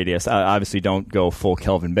catch radius. Obviously, don't go full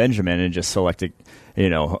Kelvin Benjamin and just select a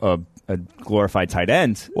glorified tight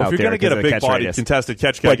end. Well, if you're going to get a big body contested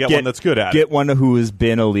catch guy, get one that's good at it. Get one who has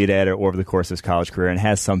been a lead at it over the course of his college career and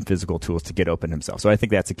has some physical tools to get open himself. So I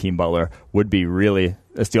think that's Hakeem Butler would be really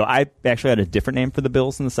a steal. I actually had a different name for the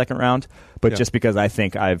Bills in the second round, but just because I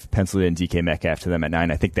think I've penciled in DK Metcalf to them at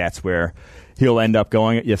 9, I think that's where he'll end up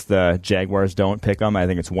going if the Jaguars don't pick him. I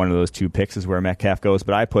think it's one of those two picks is where Metcalf goes.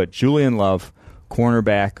 But I put Julian Love,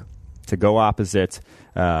 cornerback, to go opposite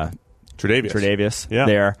Tre'Davious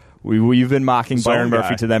there. You've been mocking Byron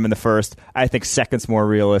Murphy to them in the first. I think second's more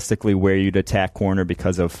realistically where you'd attack corner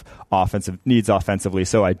because of offensive needs offensively.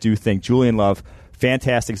 So I do think Julian Love,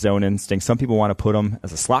 fantastic zone instinct. Some people want to put him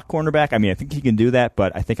as a slot cornerback. I mean, I think he can do that,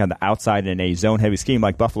 but I think on the outside in a zone-heavy scheme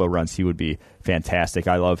like Buffalo runs, he would be fantastic.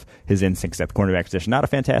 I love his instincts at the cornerback position. Not a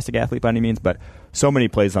fantastic athlete by any means, but so many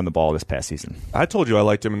plays on the ball this past season. I told you I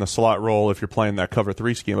liked him in the slot role if you're playing that cover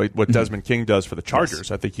 3 scheme, like what Desmond King does for the Chargers.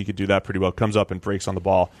 Yes. I think he could do that pretty well. Comes up and breaks on the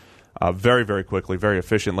ball very, very quickly, very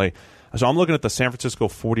efficiently. So I'm looking at the San Francisco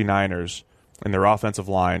 49ers and their offensive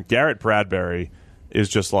line. Garrett Bradbury is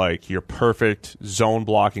just like your perfect zone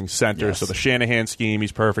blocking center. Yes. So the Shanahan scheme,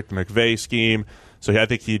 he's perfect. The McVay scheme. So I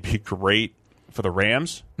think he'd be great for the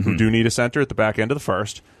Rams, who do need a center at the back end of the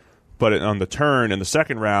first. But on the turn in the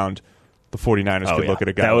second round, the 49ers could look at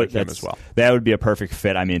a guy like him as well. That would be a perfect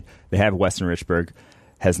fit. I mean, they have Weston Richburg.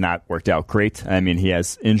 Has not worked out great. I mean,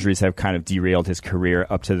 injuries have kind of derailed his career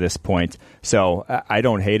up to this point. So I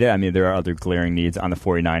don't hate it. I mean, there are other glaring needs on the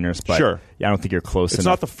 49ers, but I don't think you're close enough. It's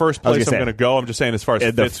not the first place I'm going to go. I'm just saying as far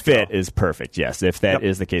as the fit is perfect, yes. If that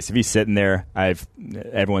is the case. If he's sitting there,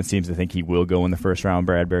 everyone seems to think he will go in the first round,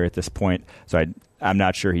 Bradbury, at this point. So I'm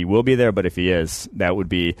not sure he will be there, but if he is, that would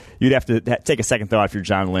be – you'd have to take a second thought if you're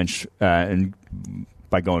John Lynch and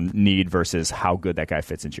by going need versus how good that guy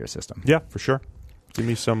fits into your system. Yeah, for sure. Give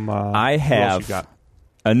me some. I have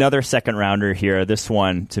another second rounder here. This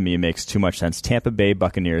one to me makes too much sense. Tampa Bay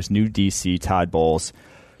Buccaneers, new DC, Todd Bowles,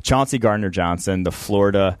 Chauncey Gardner-Johnson, the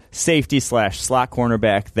Florida safety / slot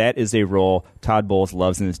cornerback. That is a role Todd Bowles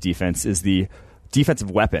loves in his defense. Is the defensive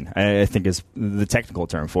weapon, I think is the technical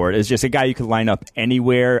term for it. Is just a guy you could line up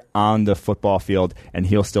anywhere on the football field and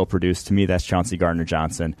he'll still produce. To me, that's Chauncey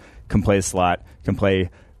Gardner-Johnson. Can play the slot. Can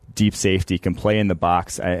play deep safety, can play in the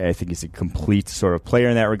box. I think he's a complete sort of player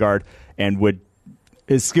in that regard, and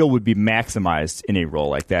his skill would be maximized in a role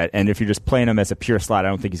like that. And if you're just playing him as a pure slot, I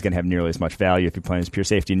don't think he's going to have nearly as much value. If you're playing as pure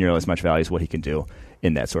safety, nearly as much value as what he can do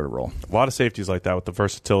in that sort of role. A lot of safeties like that with the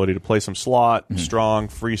versatility to play some slot, strong,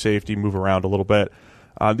 free safety, move around a little bit.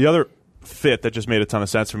 The other fit that just made a ton of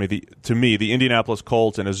sense for me, the Indianapolis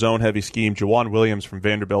Colts in a zone-heavy scheme, Jawan Williams from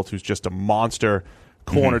Vanderbilt, who's just a monster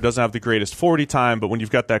corner, doesn't have the greatest 40 time, but when you've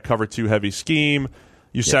got that cover 2 heavy scheme,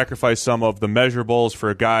 you sacrifice some of the measurables for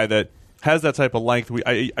a guy that has that type of length.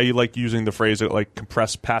 I like using the phrase like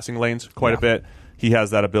compressed passing lanes quite a bit. he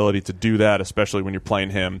has that ability to do that, especially when you're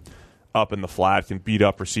playing him up in the flat, can beat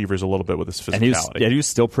up receivers a little bit with his physicality. And he was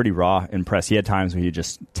still pretty raw in press. He had times where he'd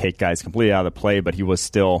just take guys completely out of the play, but he was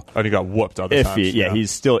still and he got whooped other iffy. times. Yeah,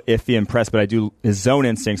 he's still iffy in press, but his zone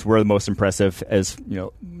instincts were the most impressive. As you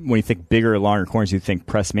know, when you think bigger, longer corners, you think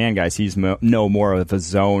press man guys. He's no more of a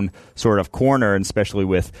zone sort of corner, and especially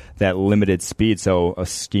with that limited speed. So a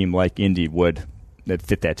scheme like Indy would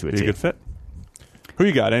fit that to a T. A good fit. Who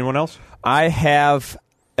you got? Anyone else? I have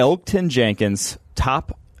Elgton Jenkins,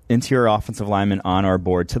 top interior offensive lineman on our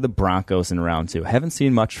board to the Broncos in round 2. Haven't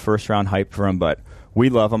seen much first-round hype for him, but we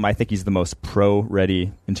love him. I think he's the most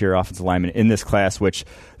pro-ready interior offensive lineman in this class, which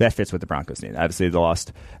that fits what the Broncos need. Obviously, they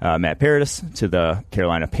lost Matt Paradis to the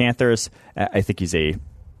Carolina Panthers. I think he's a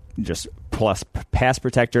just plus pass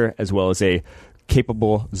protector as well as a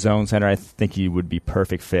capable zone center. I think he would be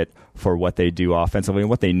perfect fit for what they do offensively and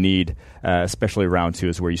what they need, especially round 2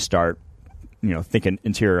 is where you start thinking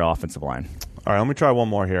interior offensive line. All right, let me try one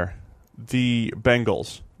more here. The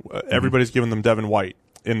Bengals, everybody's giving them Devin White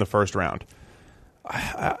in the first round.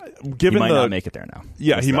 He might not make it there now.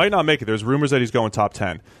 Yeah, he might not make it. There's rumors that he's going top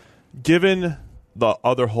 10. Given the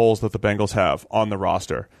other holes that the Bengals have on the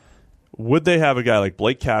roster, would they have a guy like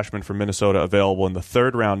Blake Cashman from Minnesota available in the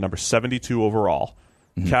third round, number 72 overall?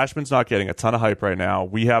 Mm-hmm. Cashman's not getting a ton of hype right now.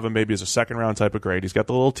 We have him maybe as a second-round type of grade. He's got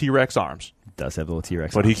the little T-Rex arms. Does have the little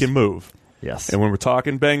T-Rex but arms. He can move. Yes. And when we're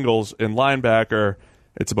talking Bengals and linebacker,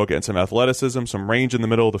 it's about getting some athleticism, some range in the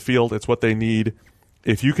middle of the field. It's what they need.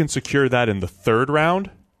 If you can secure that in the third round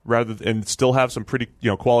and still have some pretty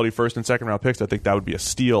quality first and second round picks, I think that would be a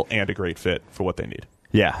steal and a great fit for what they need.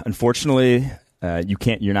 Yeah, unfortunately,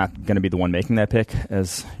 you're not going to be the one making that pick,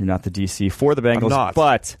 as you're not the DC for the Bengals. I'm not.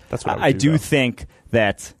 But that's what I do think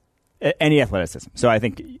that any athleticism. So I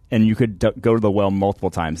think, and you could go to the well multiple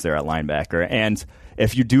times there at linebacker. And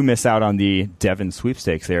if you do miss out on the Devin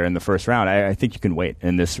sweepstakes there in the first round, I think you can wait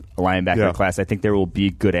in this linebacker class. I think there will be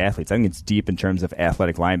good athletes. I think it's deep in terms of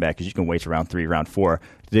athletic linebackers. You can wait to round 3, round 4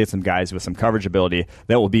 to get some guys with some coverage ability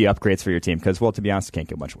that will be upgrades for your team because, well, to be honest, it can't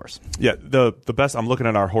get much worse. Yeah, the best, I'm looking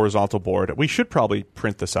at our horizontal board. We should probably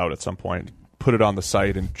print this out at some point, put it on the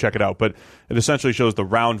site and check it out. But it essentially shows the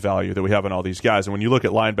round value that we have on all these guys. And when you look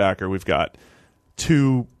at linebacker, we've got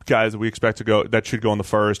 2 guys that we expect to go that should go in the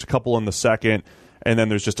first, a couple in the second, and then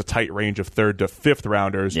there's just a tight range of 3rd to 5th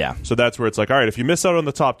rounders. Yeah. So that's where it's like, all right, if you miss out on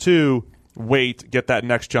the top 2, wait, get that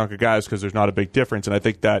next chunk of guys because there's not a big difference. And I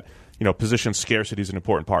think that position scarcity is an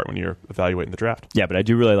important part when you're evaluating the draft. Yeah, but I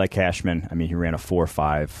do really like Cashman. I mean, he ran a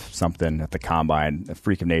 4.5 something at the combine, a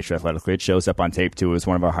freak of nature athletically. It shows up on tape, too. He was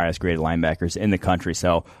one of our highest graded linebackers in the country,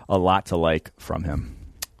 so a lot to like from him.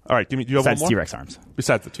 All right, do you have Besides one more? T-Rex arms.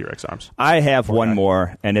 Besides the T-Rex arms. I have one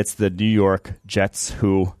more, and it's the New York Jets,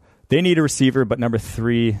 who they need a receiver, but number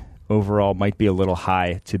 3 overall might be a little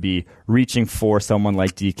high to be reaching for someone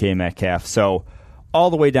like DK Metcalf. So all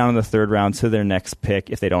the way down in the 3rd round to their next pick,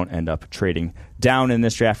 if they don't end up trading down in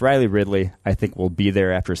this draft, Riley Ridley, I think, will be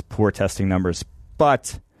there after his poor testing numbers,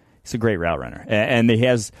 but he's a great route runner. And he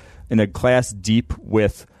has, in a class deep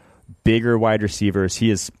with bigger wide receivers,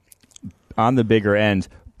 he is on the bigger end,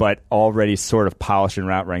 but already sort of polished in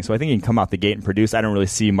route running. So I think he can come out the gate and produce. I don't really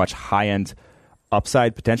see much high-end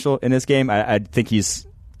upside potential in this game. I think he's,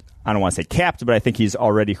 I don't want to say capped, but I think he's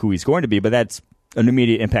already who he's going to be. But that's an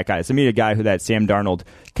immediate impact guy. It's an immediate guy who that Sam Darnold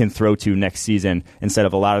can throw to next season instead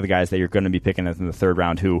of a lot of the guys that you're going to be picking in the 3rd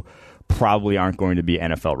round who probably aren't going to be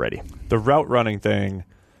NFL ready. The route running thing,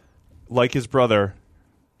 like his brother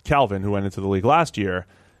Calvin, who went into the league last year,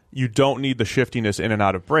 you don't need the shiftiness in and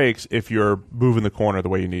out of breaks if you're moving the corner the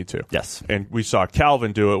way you need to. Yes. And we saw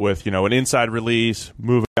Calvin do it with, an inside release,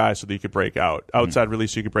 move a guy so that you could break out. Outside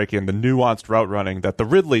release so you could break in. The nuanced route running that the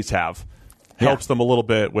Ridleys have helps them a little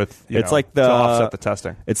bit with, it's like to offset the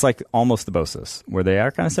testing. It's like almost the Bosa's, where they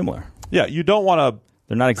are kind of similar. Yeah, you don't want to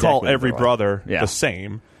They're not exactly call every brother the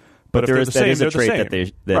same. But if there they're is the same, a trait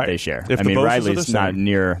the that they share. If I mean, Boses Riley's not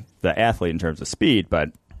near the athlete in terms of speed,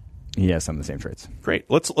 but he has some of the same traits. Great.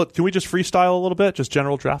 Can we just freestyle a little bit? Just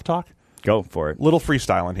general draft talk? Go for it. Little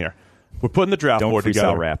freestyling here. We're putting the draft board together.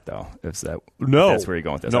 Don't freestyle rap, though. If that's where you're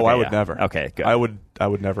going with this. No, okay, I would never. Okay, good. I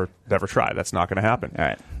would never try. That's not going to happen. All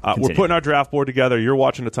right. We're putting our draft board together. You're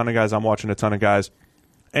watching a ton of guys. I'm watching a ton of guys.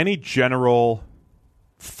 Any general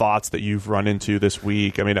thoughts that you've run into this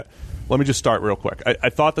week? I mean, let me just start real quick. I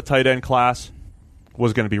thought the tight end class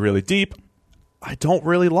was going to be really deep. I don't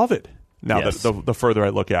really love it now that the further I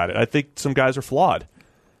look at it. I think some guys are flawed.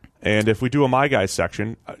 And if we do a My Guys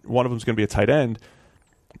section, one of them is going to be a tight end.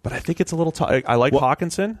 But I think it's a little I like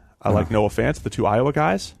Hawkinson. I like Noah Fant, the 2 Iowa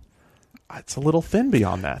guys. It's a little thin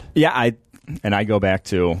beyond that. Yeah, I go back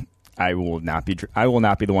to I will not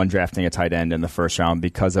be the one drafting a tight end in the first round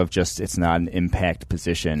because of just it's not an impact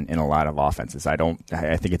position in a lot of offenses. I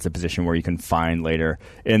think it's a position where you can find later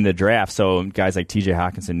in the draft. So guys like T.J.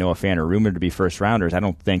 Hawkinson, Noah Fant are rumored to be first rounders. I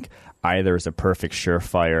don't think either is a perfect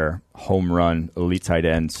Surefire home run elite tight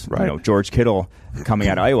ends. Right. George Kittle coming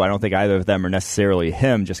out of Iowa. I don't think either of them are necessarily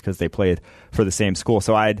him just because they played for the same school.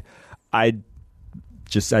 So I'd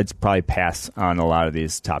probably pass on a lot of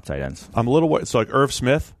these top tight ends. I'm a little worried. So like Irv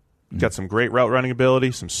Smith, got some great route running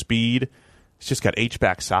ability, some speed. He's just got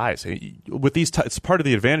H-back size. With these, it's part of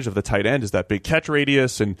the advantage of the tight end is that big catch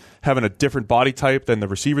radius and having a different body type than the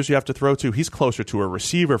receivers you have to throw to. He's closer to a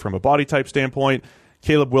receiver from a body type standpoint.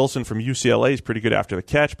 Caleb Wilson from UCLA is pretty good after the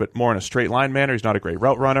catch, but more in a straight line manner. He's not a great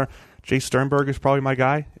route runner. Jay Sternberg is probably my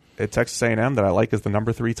guy at Texas A&M that I like as the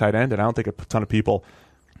number 3 tight end, and I don't think a ton of people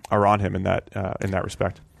are on him in that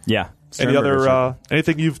respect. Yeah. Any other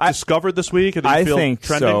anything you've discovered this week? I think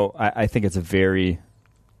trending? So. I think it's a very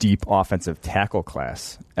deep offensive tackle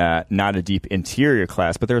class, not a deep interior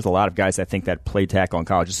class. But there's a lot of guys I think that play tackle in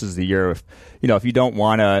college. This is the year if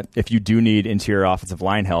you do need interior offensive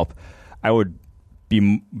line help, I would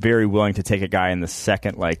be very willing to take a guy in the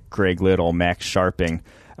second like Greg Little, Max Sharping,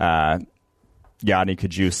 Yadni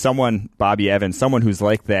Kajus, Bobby Evans, someone who's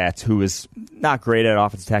like that, who is not great at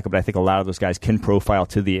offensive tackle, but I think a lot of those guys can profile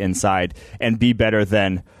to the inside and be better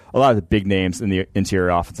than a lot of the big names in the interior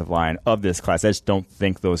offensive line of this class. I just don't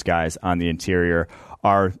think those guys on the interior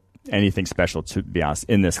are anything special, to be honest,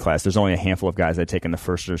 in this class. There's only a handful of guys I'd take in the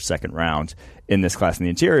first or second round in this class in the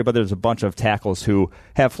interior, but there's a bunch of tackles who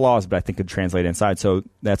have flaws, but I think could translate inside. So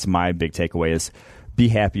that's my big takeaway is be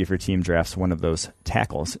happy if your team drafts one of those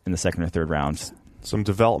tackles in the second or third round. Some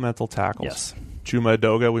developmental tackles. Yes. Chuma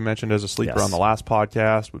Edoga, we mentioned as a sleeper on the last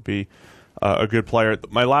podcast, would be a good player.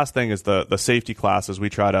 My last thing is the safety classes. We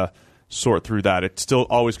try to sort through that. It still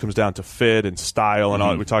always comes down to fit and style and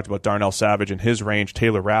all. We talked about Darnell Savage and his range.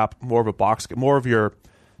 Taylor Rapp, more of your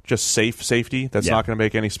just safety that's not going to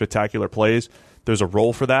make any spectacular plays. There's a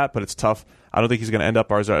role for that, but it's tough. I don't think he's going to end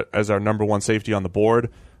up as our number 1 safety on the board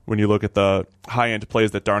when you look at the high-end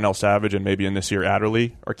plays that Darnell Savage and maybe in this year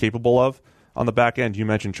Adderley are capable of. On the back end, you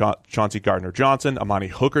mentioned Chauncey Gardner-Johnson. Amani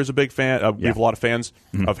Hooker's a big fan. We have a lot of fans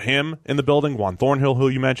of him in the building. Juan Thornhill, who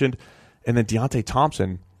you mentioned. And then Deontay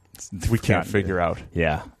Thompson, we can't figure out.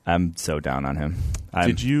 Yeah, I'm so down on him.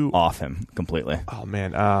 I'm off him completely. Oh,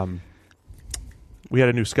 man. We had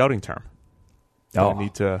a new scouting term. Oh, I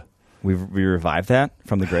need to... We revived that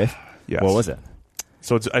from the grave? Yes. What was it?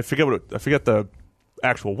 So I forget the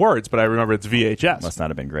actual words, but I remember it's VHS. Must not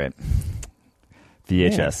have been great.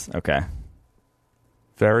 VHS, man. Okay.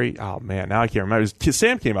 Oh man, now I can't remember.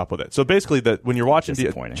 Sam came up with it. So basically, when you're watching,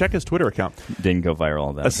 check his Twitter account. Didn't go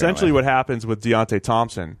viral. Essentially, what happens with Deontay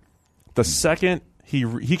Thompson, the second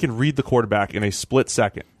he can read the quarterback in a split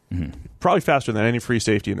second, probably faster than any free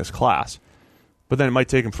safety in this class. But then it might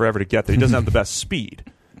take him forever to get there. He doesn't have the best speed.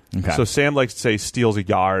 Okay. So Sam likes to say steals a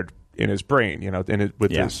yard in his brain,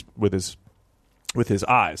 with his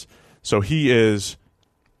eyes. So he is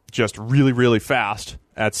just really, really fast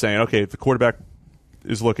at saying, okay, if the quarterback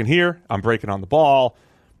is looking here, I'm breaking on the ball.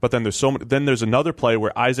 But then there's another play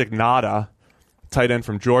where Isaac Nada, tight end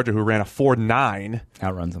from Georgia, who ran a 4.9,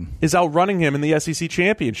 outruns him, is outrunning him in the SEC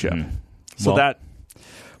championship. So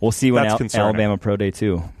we'll see when Alabama Pro Day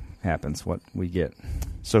 2 happens. What we get.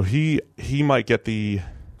 So he might get the.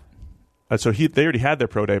 They already had their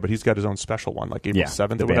pro day, but he's got his own special one, like April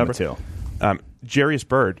 7th or whatever. Too. Jarius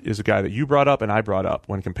Byrd is a guy that you brought up and I brought up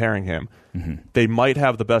when comparing him. They might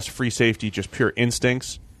have the best free safety, just pure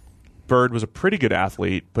instincts. Byrd was a pretty good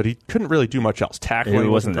athlete, but he couldn't really do much else. Tackling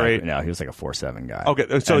wasn't great. No, he was like a 4.7 guy.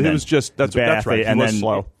 Okay, so he was just that's right. He was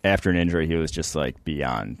slow. After an injury, he was just like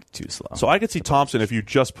beyond too slow. So I could see Thompson if you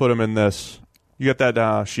just put him in this. You got that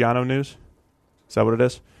Schiano news? Is that what it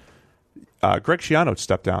is? Greg Schiano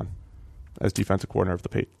stepped down as defensive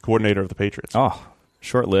coordinator of the Patriots. Oh,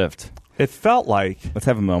 short-lived. It felt like... Let's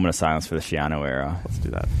have a moment of silence for the Schiano era. Let's do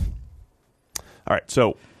that. All right,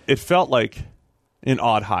 so it felt like an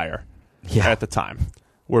odd hire at the time,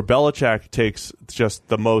 where Belichick takes just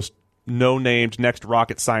the most no-named next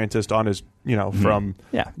rocket scientist on his, from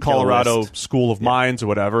Colorado School of Mines or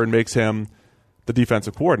whatever, and makes him the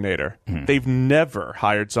defensive coordinator. They've never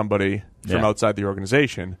hired somebody from outside the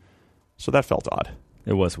organization, so that felt odd.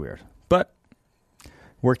 It was weird. But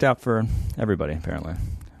worked out for everybody, apparently.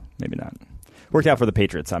 Maybe not. Worked out for the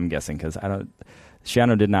Patriots, I'm guessing, because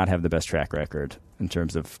Schiano did not have the best track record in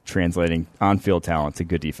terms of translating on-field talent to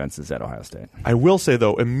good defenses at Ohio State. I will say,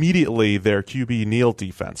 though, immediately their QB Neal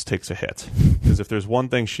defense takes a hit. Because if there's one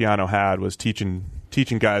thing Schiano had was teaching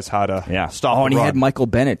teaching guys how to stop and the he run. had Michael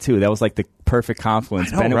Bennett, too. That was like the perfect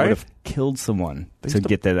confluence. I know, Bennett right? would have killed someone to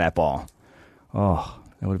get to that ball. Oh,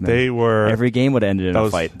 that would have been... Every game would have ended in a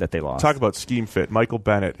fight that they lost. Talk about scheme fit. Michael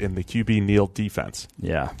Bennett in the QB Neal defense.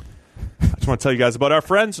 Yeah. I just want to tell you guys about our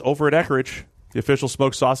friends over at Eckrich, the official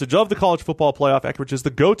smoked sausage of the college football playoff. Eckrich is the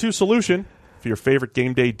go-to solution for your favorite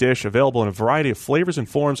game day dish, available in a variety of flavors and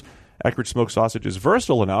forms. Eckrich smoked sausage is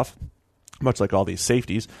versatile enough, much like all these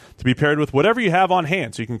safeties, to be paired with whatever you have on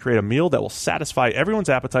hand, so you can create a meal that will satisfy everyone's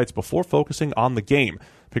appetites before focusing on the game.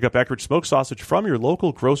 Pick up Eckrich smoked sausage from your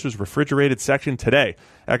local grocer's refrigerated section today.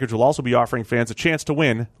 Eckrich will also be offering fans a chance to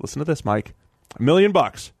win, listen to this, Mike, $1 million,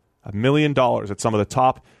 $1 million at some of the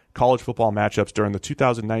top college football matchups during the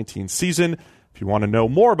 2019 season. If you want to know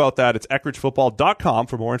more about that, it's EckridgeFootball.com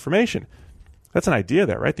for more information. That's an idea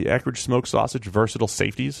there, right? The Eckrich smoked sausage versatile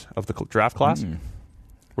safeties of the draft class.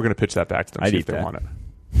 We're going to pitch that back to them, see if they want it.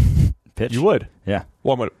 Pitch? You would? Yeah.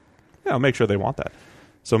 Well, I'll make sure they want that.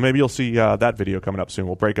 So maybe you'll see that video coming up soon.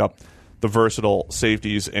 We'll break up the versatile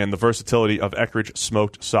safeties and the versatility of Eckrich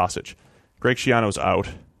smoked sausage. Greg Schiano's out.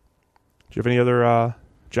 Do you have any other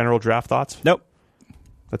general draft thoughts? Nope.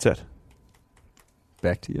 That's it.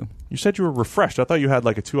 Back to you. You said you were refreshed. I thought you had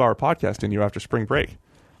like a 2-hour podcast in you after spring break.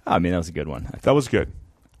 I mean, that was a good one. That was good.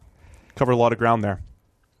 Covered a lot of ground there.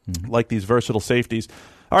 Like these versatile safeties.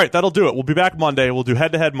 All right, that'll do it. We'll be back Monday. We'll do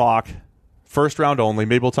head-to-head mock. First round only.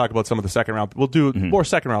 Maybe we'll talk about some of the second round. We'll do more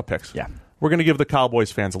second round picks. Yeah. We're going to give the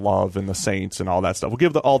Cowboys fans love and the Saints and all that stuff. We'll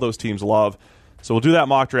give all those teams love. So we'll do that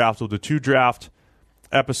mock draft. We'll do 2 draft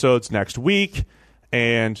episodes next week.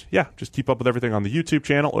 And, yeah, just keep up with everything on the YouTube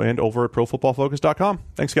channel and over at ProFootballFocus.com.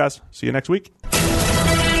 Thanks, guys. See you next week.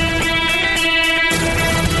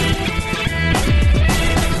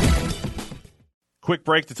 Quick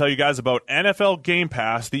break to tell you guys about NFL Game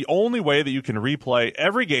Pass, the only way that you can replay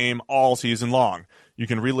every game all season long. You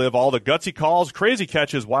can relive all the gutsy calls, crazy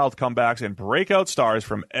catches, wild comebacks, and breakout stars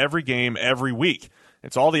from every game every week.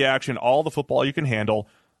 It's all the action, all the football you can handle,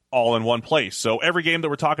 all in one place. So every game that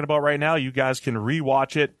we're talking about right now, you guys can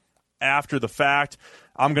rewatch it after the fact.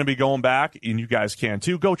 I'm going to be going back, and you guys can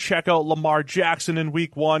too. Go check out Lamar Jackson in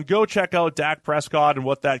Week 1. Go check out Dak Prescott and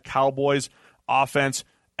what that Cowboys offense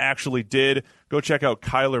actually did. Go check out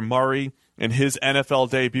Kyler Murray and his NFL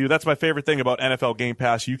debut. That's my favorite thing about NFL Game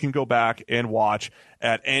Pass. You can go back and watch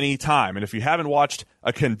at any time. And if you haven't watched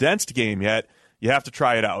a condensed game yet, you have to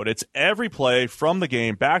try it out. It's every play from the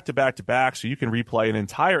game back to back to back, so you can replay an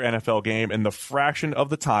entire NFL game in the fraction of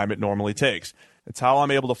the time it normally takes. It's how I'm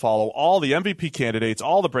able to follow all the MVP candidates,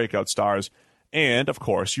 all the breakout stars, and, of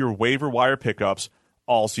course, your waiver wire pickups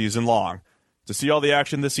all season long. To see all the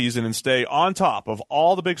action this season and stay on top of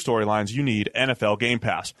all the big storylines, you need NFL Game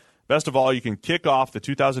Pass. Best of all, you can kick off the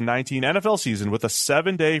 2019 NFL season with a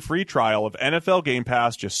 7-day free trial of NFL Game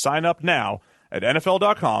Pass. Just sign up now at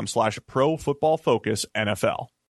NFL.com/ProFootballFocusNFL.